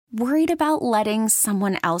Worried about letting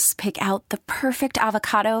someone else pick out the perfect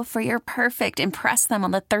avocado for your perfect impress them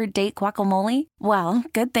on the third date guacamole? Well,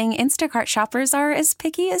 good thing Instacart shoppers are as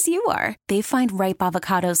picky as you are. They find ripe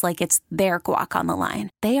avocados like it's their guac on the line.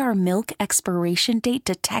 They are milk expiration date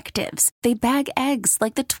detectives. They bag eggs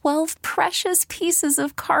like the 12 precious pieces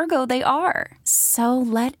of cargo they are. So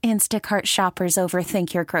let Instacart shoppers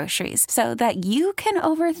overthink your groceries so that you can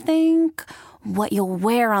overthink what you'll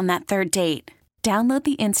wear on that third date. Download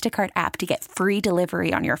the Instacart app to get free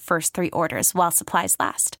delivery on your first 3 orders while supplies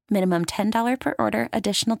last. Minimum $10 per order.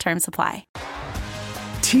 Additional terms apply.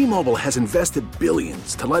 T-Mobile has invested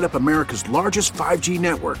billions to light up America's largest 5G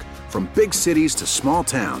network, from big cities to small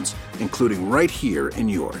towns, including right here in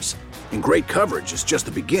yours. And great coverage is just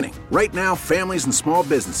the beginning. Right now, families and small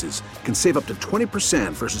businesses can save up to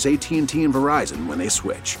 20% versus AT&T and Verizon when they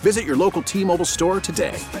switch. Visit your local T-Mobile store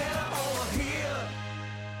today.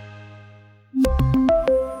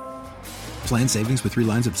 Plan savings with 3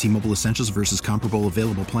 lines of T-Mobile Essentials versus comparable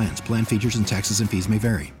available plans. Plan features and taxes and fees may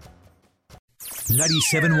vary.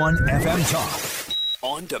 97.1 FM Talk.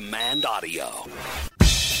 On demand audio.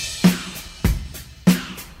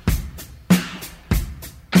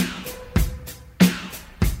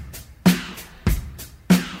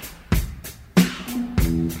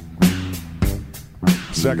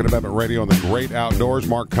 Second Amendment Radio on the Great Outdoors.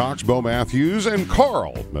 Mark Cox, Bo Matthews, and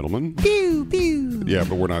Carl Middleman. Pew, pew. Yeah,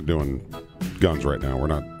 but we're not doing guns right now.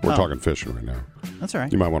 We're talking fishing right now. That's all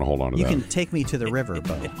right. You might want to hold on to you that. You can take me to the river,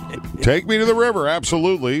 Bo. Take me to the river,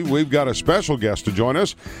 absolutely. We've got a special guest to join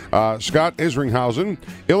us, Scott Isringhausen,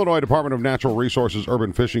 Illinois Department of Natural Resources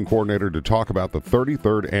Urban Fishing Coordinator, to talk about the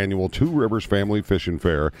 33rd Annual Two Rivers Family Fishing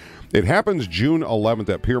Fair. It happens June 11th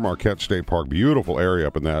at Pierre Marquette State Park. Beautiful area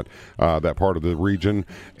up in that part of the region.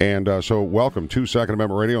 And so welcome to Second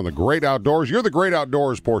Amendment Radio on the Great Outdoors. You're the Great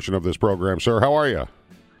Outdoors portion of this program, sir. How are you?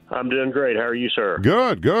 I'm doing great. How are you, sir?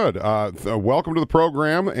 Good, good. Welcome to the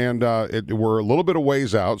program, and we're a little bit of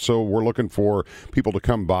ways out, so we're looking for people to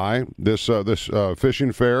come by this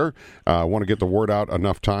fishing fair. Want to get the word out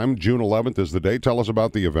enough time. June 11th is the day. Tell us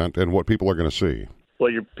about the event and what people are going to see.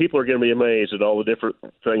 Well, people are going to be amazed at all the different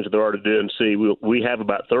things that there are to do and see. We have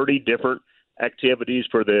about 30 different activities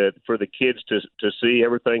for the kids to see,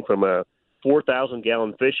 everything from a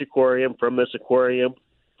 4,000-gallon fish aquarium from this aquarium.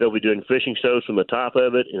 They'll be doing fishing shows from the top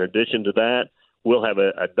of it. In addition to that, we'll have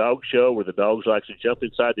a dog show where the dogs like to jump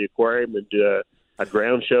inside the aquarium and do a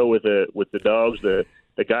ground show with the dogs. The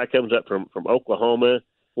guy comes up from Oklahoma.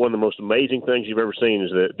 One of the most amazing things you've ever seen is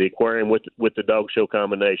the aquarium with the dog show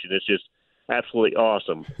combination. It's just absolutely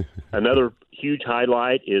awesome. Another huge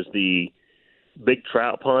highlight is the big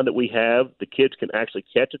trout pond that we have. The kids can actually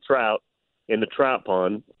catch a trout in the trout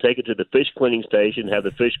pond, take it to the fish cleaning station, have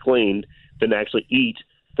the fish cleaned, then actually eat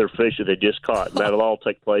their fish that they just caught. And that'll all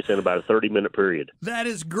take place in about a 30-minute period. That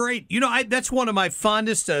is great. You know, that's one of my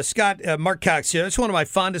fondest, Mark Cox, that's one of my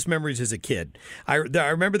fondest memories as a kid. I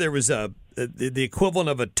remember there was the equivalent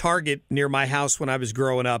of a Target near my house when I was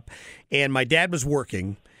growing up, and my dad was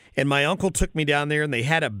working, and my uncle took me down there, and they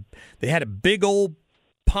had a big old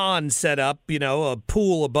pond set up, a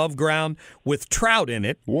pool above ground with trout in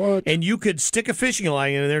it. What? And you could stick a fishing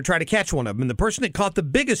line in there and try to catch one of them. And the person that caught the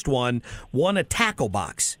biggest one won a tackle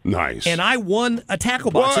box. Nice. And I won a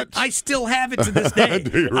tackle box. What? I still have it to this day.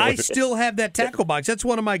 Do you really? I still have that tackle box. That's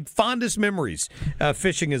one of my fondest memories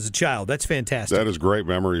fishing as a child. That's fantastic. That is great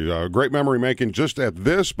memory. Great memory making just at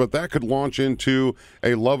this, but that could launch into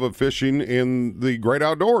a love of fishing in the great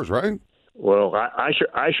outdoors, right? Well, I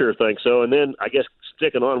sure think so. And then I guess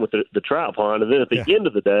sticking on with the trout pond, and then at the end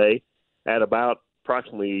of the day, at about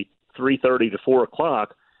approximately 3:30 to 4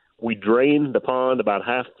 o'clock, we drain the pond about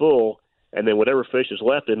half full, and then whatever fish is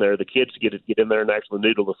left in there, the kids get in there and actually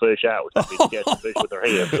noodle the fish out, which means catch the fish with their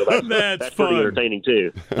hands. So that's pretty entertaining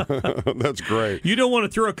too. That's great. You don't want to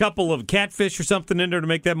throw a couple of catfish or something in there to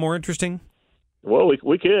make that more interesting? Well,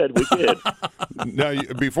 we could. Now,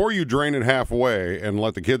 before you drain it halfway and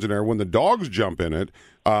let the kids in there, when the dogs jump in it,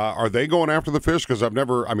 are they going after the fish? Because I've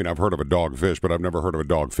heard of a dog fish, but I've never heard of a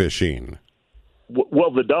dog fishing. Well,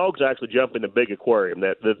 the dogs actually jump in the big aquarium.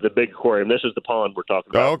 The big aquarium. This is the pond we're talking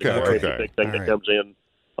about. Okay. The big thing that comes in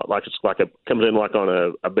comes in like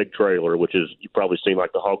on a big trailer, which is, you've probably seen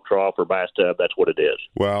like the hog trough or bathtub. That's what it is.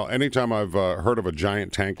 Well, anytime I've heard of a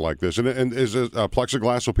giant tank like this, and is it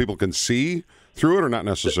plexiglass so people can see through it, or not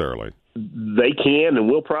necessarily? They can, and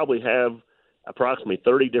we'll probably have approximately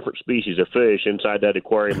 30 different species of fish inside that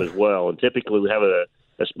aquarium as well. And typically we have a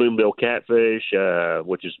spoonbill catfish,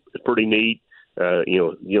 which is pretty neat.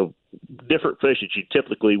 Different fish that you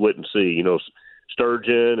typically wouldn't see.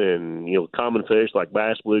 Sturgeon and common fish like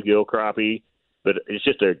bass, bluegill, crappie. but it's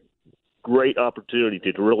just a great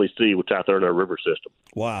opportunity to really see what's out there in our river system.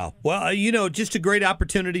 Wow. Well, just a great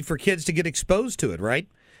opportunity for kids to get exposed to it, right?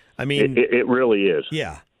 I mean, it really is.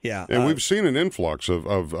 Yeah. And we've seen an influx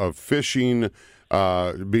of fishing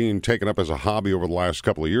being taken up as a hobby over the last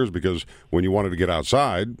couple of years, because when you wanted to get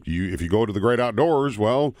outside, if you go to the great outdoors,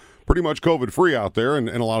 well, pretty much COVID-free out there, and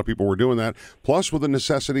a lot of people were doing that. Plus, with the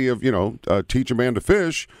necessity of, teach a man to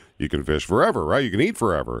fish, you can fish forever, right? You can eat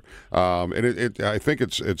forever. And I think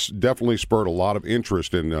it's definitely spurred a lot of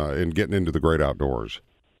interest in getting into the great outdoors.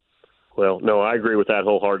 Well, no, I agree with that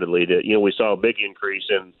wholeheartedly. We saw a big increase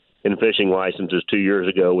in fishing licenses 2 years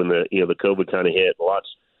ago when the COVID kind of hit.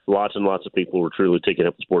 Lots and lots of people were truly taking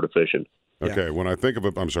up the sport of fishing. Okay, when I think of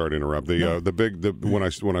it, I'm sorry to interrupt.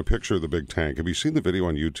 When I picture the big tank, have you seen the video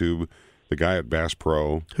on YouTube? The guy at Bass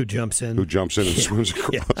Pro who jumps in and swims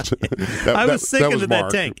across. I was thinking of that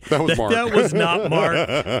tank. That was Mark. That was not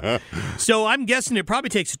Mark. So I'm guessing it probably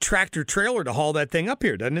takes a tractor trailer to haul that thing up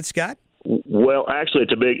here, doesn't it, Scott? Well, actually,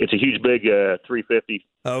 it's a huge, big 350.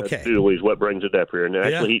 Okay, is what brings it up here. And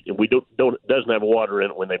actually, we doesn't have water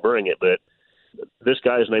in it when they bring it, but this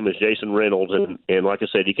guy's name is Jason Reynolds, and like I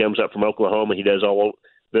said, he comes up from Oklahoma. He does all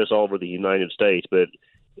over the United States, but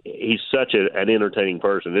he's such an entertaining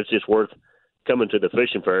person. It's just worth coming to the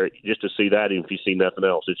fishing fair just to see that, and if you see nothing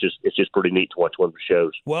else, it's just pretty neat to watch one of the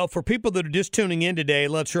shows. Well, for people that are just tuning in today,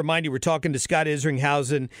 let's remind you we're talking to Scott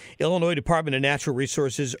Isringhausen, Illinois Department of Natural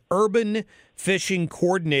Resources Urban Fishing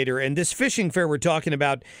Coordinator, and this fishing fair we're talking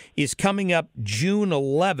about is coming up June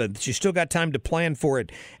 11th. You still got time to plan for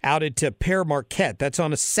it out at Pere Marquette. That's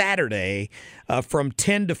on a Saturday from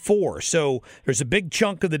 10 to 4. So there's a big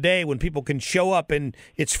chunk of the day when people can show up, and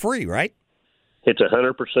it's free, right? It's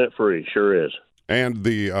 100% free, sure is. And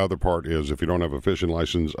the other part is, if you don't have a fishing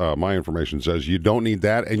license, my information says you don't need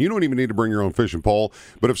that, and you don't even need to bring your own fishing pole.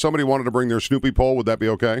 But if somebody wanted to bring their Snoopy pole, would that be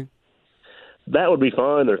okay? That would be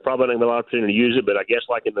fine. There's probably not going to be a lot of opportunity to use it, but I guess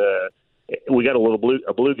like we got a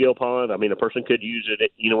bluegill pond. I mean, a person could use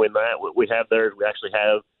it, in that. What we have there is we actually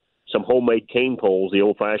have some homemade cane poles, the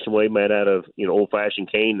old-fashioned way, made out of,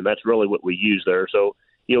 old-fashioned cane, and that's really what we use there. So,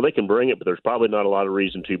 they can bring it, but there's probably not a lot of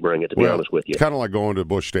reason to bring it, to be honest with you. It's kind of like going to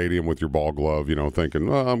Busch Stadium with your ball glove, thinking,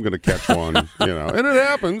 well, I'm going to catch one, and it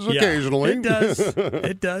happens occasionally. It does.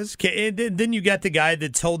 It does. And then you got the guy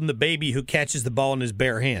that's holding the baby who catches the ball in his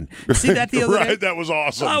bare hand. You see that the other day? Right, that was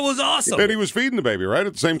awesome. That was awesome. And he was feeding the baby, right,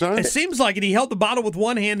 at the same time? It seems like it. He held the bottle with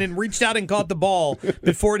one hand and reached out and caught the ball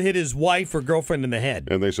before it hit his wife or girlfriend in the head.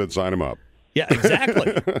 And they said, sign him up. Yeah,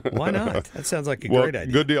 exactly. Why not? That sounds like a great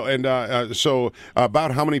idea. Good deal. And so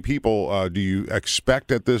about how many people do you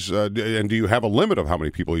expect at this, and do you have a limit of how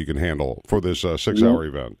many people you can handle for this 6-hour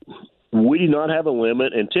event? We do not have a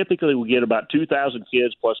limit, and typically we get about 2,000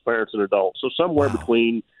 kids plus parents and adults, so somewhere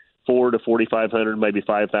between 4,000 to 4,500, maybe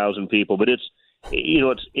 5,000 people. But it's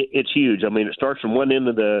huge. I mean, it starts from one end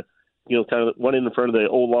of the kind of one end in front of the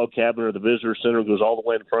old log cabin or the visitor center, goes all the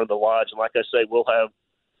way in front of the lodge, and like I say, we'll have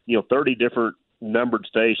 30 different numbered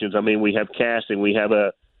stations. I mean, we have casting. We have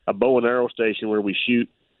a bow and arrow station where we shoot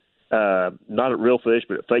not at real fish,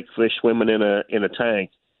 but at fake fish swimming in a tank.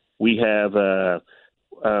 We have a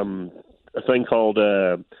thing called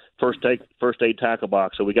first aid tackle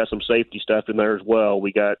box. So we got some safety stuff in there as well.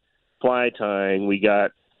 We got fly tying. We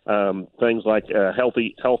got things like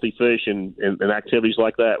healthy fish and activities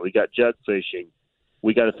like that. We got jug fishing.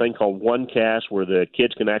 We got a thing called One Cast where the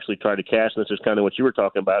kids can actually try to cast. And this is kind of what you were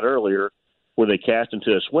talking about earlier, where they cast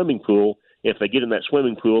into a swimming pool. If they get in that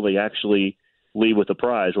swimming pool, they actually leave with a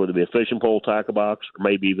prize, whether it be a fishing pole, tackle box, or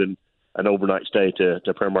maybe even an overnight stay to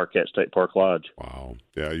Pere Marquette State Park Lodge. Wow.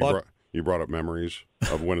 Yeah, you brought up memories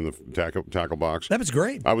of winning the tackle box. That was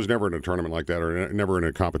great. I was never in a tournament like that or never in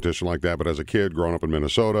a competition like that, but as a kid growing up in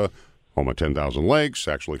Minnesota, home of 10,000 lakes,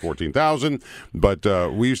 actually 14,000. But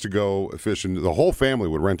we used to go fishing. The whole family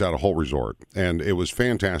would rent out a whole resort, and it was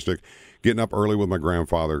fantastic. Getting up early with my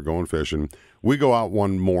grandfather, going fishing. We go out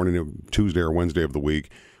one morning, Tuesday or Wednesday of the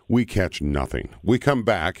week. We catch nothing. We come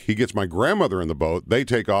back. He gets my grandmother in the boat. They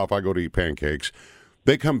take off. I go to eat pancakes.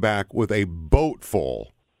 They come back with a boat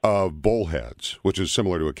full of bullheads, which is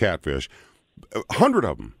similar to a catfish. 100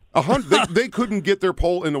 of them. They couldn't get their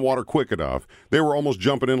pole in the water quick enough. They were almost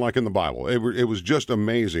jumping in like in the Bible. It was just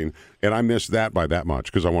amazing, and I missed that by that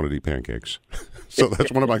much because I wanted to eat pancakes. So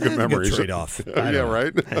that's one of my good memories. Good trade-off. Yeah,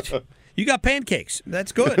 right? You got pancakes.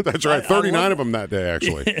 That's good. That's right. 39 of them that day,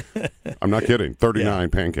 actually. I'm not kidding. 39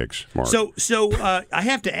 pancakes, Mark. So I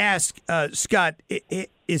have to ask, Scott,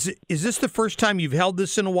 is this the first time you've held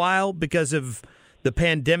this in a while because of the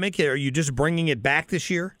pandemic? Are you just bringing it back this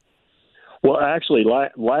year? Well, actually,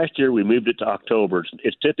 last year we moved it to October.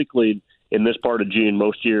 It's typically in this part of June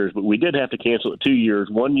most years, but we did have to cancel it 2 years.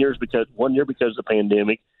 1 year because of the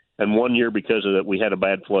pandemic, and 1 year because of that we had a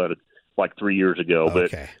bad flood like 3 years ago.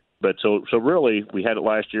 Okay. But so really we had it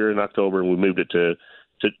last year in October, and we moved it to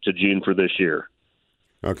June for this year.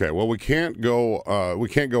 Okay. Well, we can't go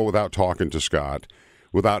without talking to Scott,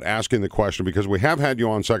 without asking the question, because we have had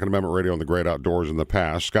you on Second Amendment Radio on the Great Outdoors in the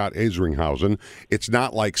past, Scott Isringhausen. It's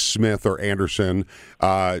not like Smith or Anderson.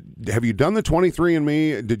 Have you done the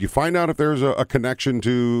 23andMe? Did you find out if there's a connection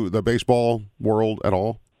to the baseball world at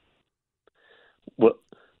all?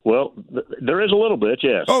 Well, there is a little bit,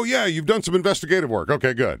 yes. Oh, yeah, you've done some investigative work.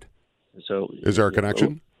 Okay, good. So, is there a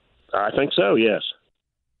connection? I think so, yes.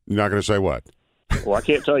 You're not going to say what? Well, I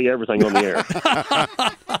can't tell you everything on the air.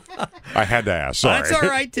 I had to ask. Sorry. That's all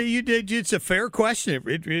right. You did. It's a fair question.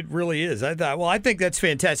 It really is. I think that's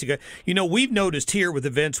fantastic. You know, we've noticed here with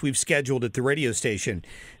events we've scheduled at the radio station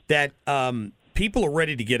that people are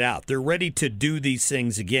ready to get out. They're ready to do these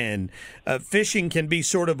things again. Fishing can be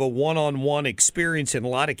sort of a one-on-one experience in a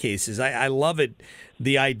lot of cases. I love it,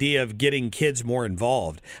 the idea of getting kids more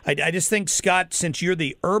involved. I just think, Scott, since you're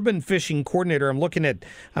the urban fishing coordinator, I'm looking at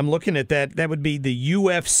that would be the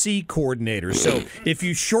UFC coordinator. So if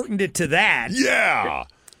you shortened it to that, yeah.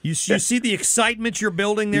 You see the excitement you're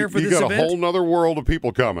building there for this event? You got a whole nother world of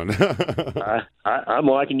people coming. I'm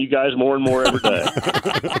liking you guys more and more every day.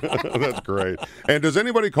 That's great. And does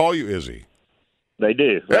anybody call you Izzy? They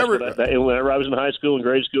do. Whenever I was in high school and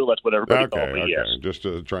grade school, that's what everybody called me, yes. Just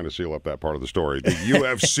trying to seal up that part of the story. The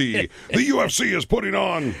UFC. The UFC is putting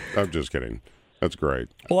on. I'm just kidding. That's great.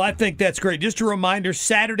 Well, I think that's great. Just a reminder,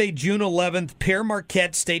 Saturday, June 11th, Pere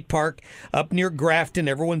Marquette State Park up near Grafton.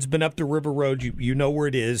 Everyone's been up the River Road. You know where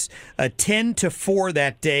it is. 10 to 4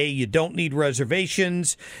 that day. You don't need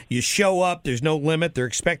reservations. You show up. There's no limit. They're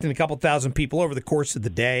expecting a couple thousand people over the course of the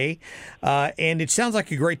day. And it sounds like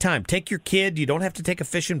a great time. Take your kid. You don't have to take a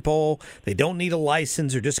fishing pole. They don't need a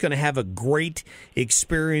license. They're just going to have a great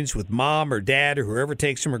experience with mom or dad or whoever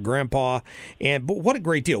takes them or grandpa. But what a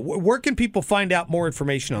great deal. Where can people find out more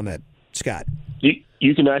information on that, Scott?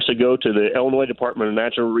 You can actually go to the Illinois Department of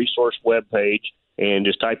Natural Resource webpage and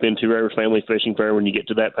just type in Two Rivers Family Fishing Fair when you get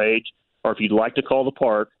to that page. Or if you'd like to call the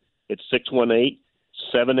park, it's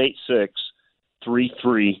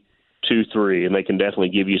 618-786-3323, and they can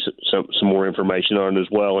definitely give you some more information on it as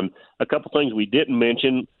well. And a couple things we didn't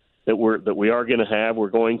mention that we are going to have. We're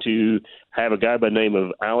going to have a guy by the name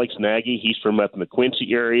of Alex Nagy. He's from up in the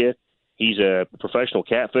Quincy area. He's a professional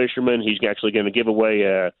catfisherman. He's actually going to give away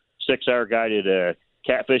a 6-hour guided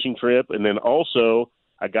catfishing trip. And then also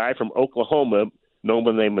a guy from Oklahoma, known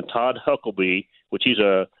by the name of Todd Huckleby, which he's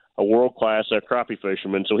a world-class crappie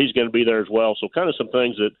fisherman. So he's going to be there as well. So kind of some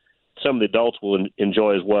things that some of the adults will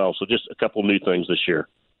enjoy as well. So just a couple new things this year.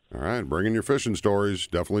 All right, bring in your fishing stories.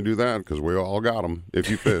 Definitely do that because we all got them if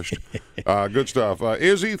you fished. Good stuff.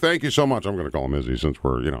 Izzy, thank you so much. I'm going to call him Izzy since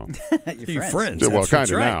we're, You're friends. Well,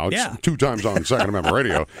 kind of right. now. It's Yeah. 2 times on Second Amendment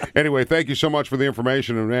Radio. Anyway, thank you so much for the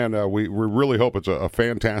information. And, man, we really hope it's a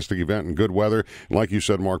fantastic event and good weather. And like you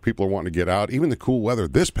said, Mark, people are wanting to get out. Even the cool weather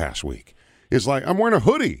this past week is like, I'm wearing a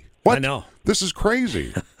hoodie. What? I know. This is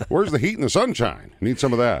crazy. Where's the heat and the sunshine? Need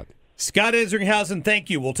some of that. Scott Isringhausen, thank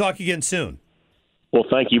you. We'll talk again soon. Well,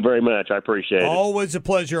 thank you very much. I appreciate it. Always a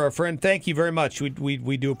pleasure, our friend. Thank you very much.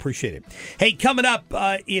 We do appreciate it. Hey, coming up,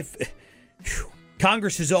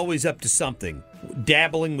 Congress is always up to something,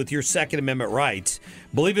 dabbling with your Second Amendment rights.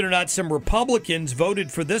 Believe it or not, some Republicans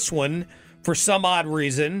voted for this one for some odd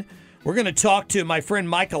reason. We're going to talk to my friend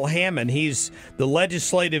Michael Hammond. He's the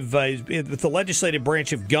legislative with the legislative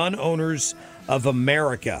branch of Gun Owners of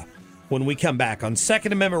America. When we come back on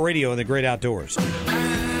Second Amendment Radio in the Great Outdoors.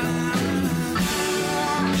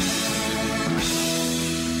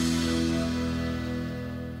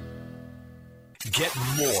 Get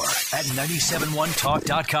more at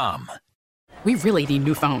 971talk.com. We really need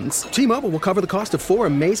new phones. T-Mobile will cover the cost of 4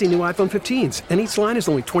 amazing new iPhone 15s, and each line is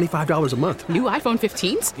only $25 a month. New iPhone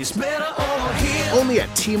 15s? It's better over here. Only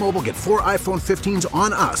at T-Mobile, get 4 iPhone 15s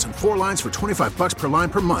on us and 4 lines for $25 per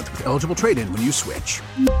line per month with eligible trade-in when you switch.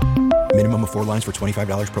 Minimum of 4 lines for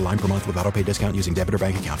 $25 per line per month with autopay discount using debit or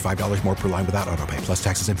bank account. $5 more per line without autopay, plus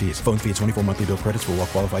taxes and fees. Phone fee at 24 monthly bill credits for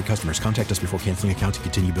well-qualified customers. Contact us before canceling account to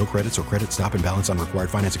continue bill credits or credit stop and balance on required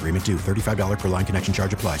finance agreement due. $35 per line connection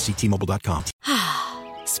charge applies. See T-Mobile.com.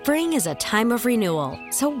 Spring is a time of renewal,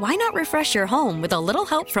 so why not refresh your home with a little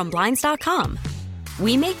help from Blinds.com?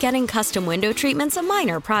 We make getting custom window treatments a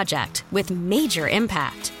minor project with major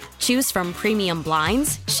impact. Choose from premium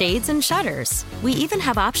blinds, shades, and shutters. We even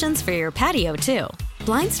have options for your patio, too.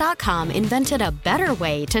 Blinds.com invented a better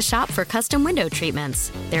way to shop for custom window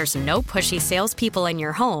treatments. There's no pushy salespeople in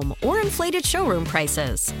your home or inflated showroom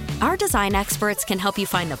prices. Our design experts can help you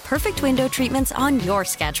find the perfect window treatments on your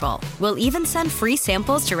schedule. We'll even send free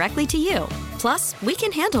samples directly to you. Plus, we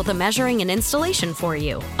can handle the measuring and installation for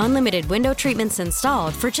you. Unlimited window treatments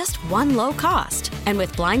installed for just one low cost. And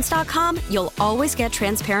with Blinds.com, you'll always get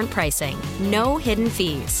transparent pricing. No hidden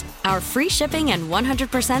fees. Our free shipping and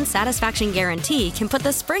 100% satisfaction guarantee can put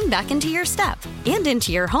the spring back into your step and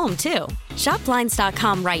into your home, too. Shop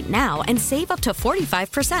Blinds.com right now and save up to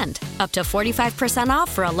 45%. Up to 45%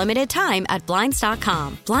 off for a limited time at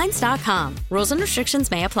Blinds.com. Blinds.com. Rules and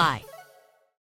restrictions may apply.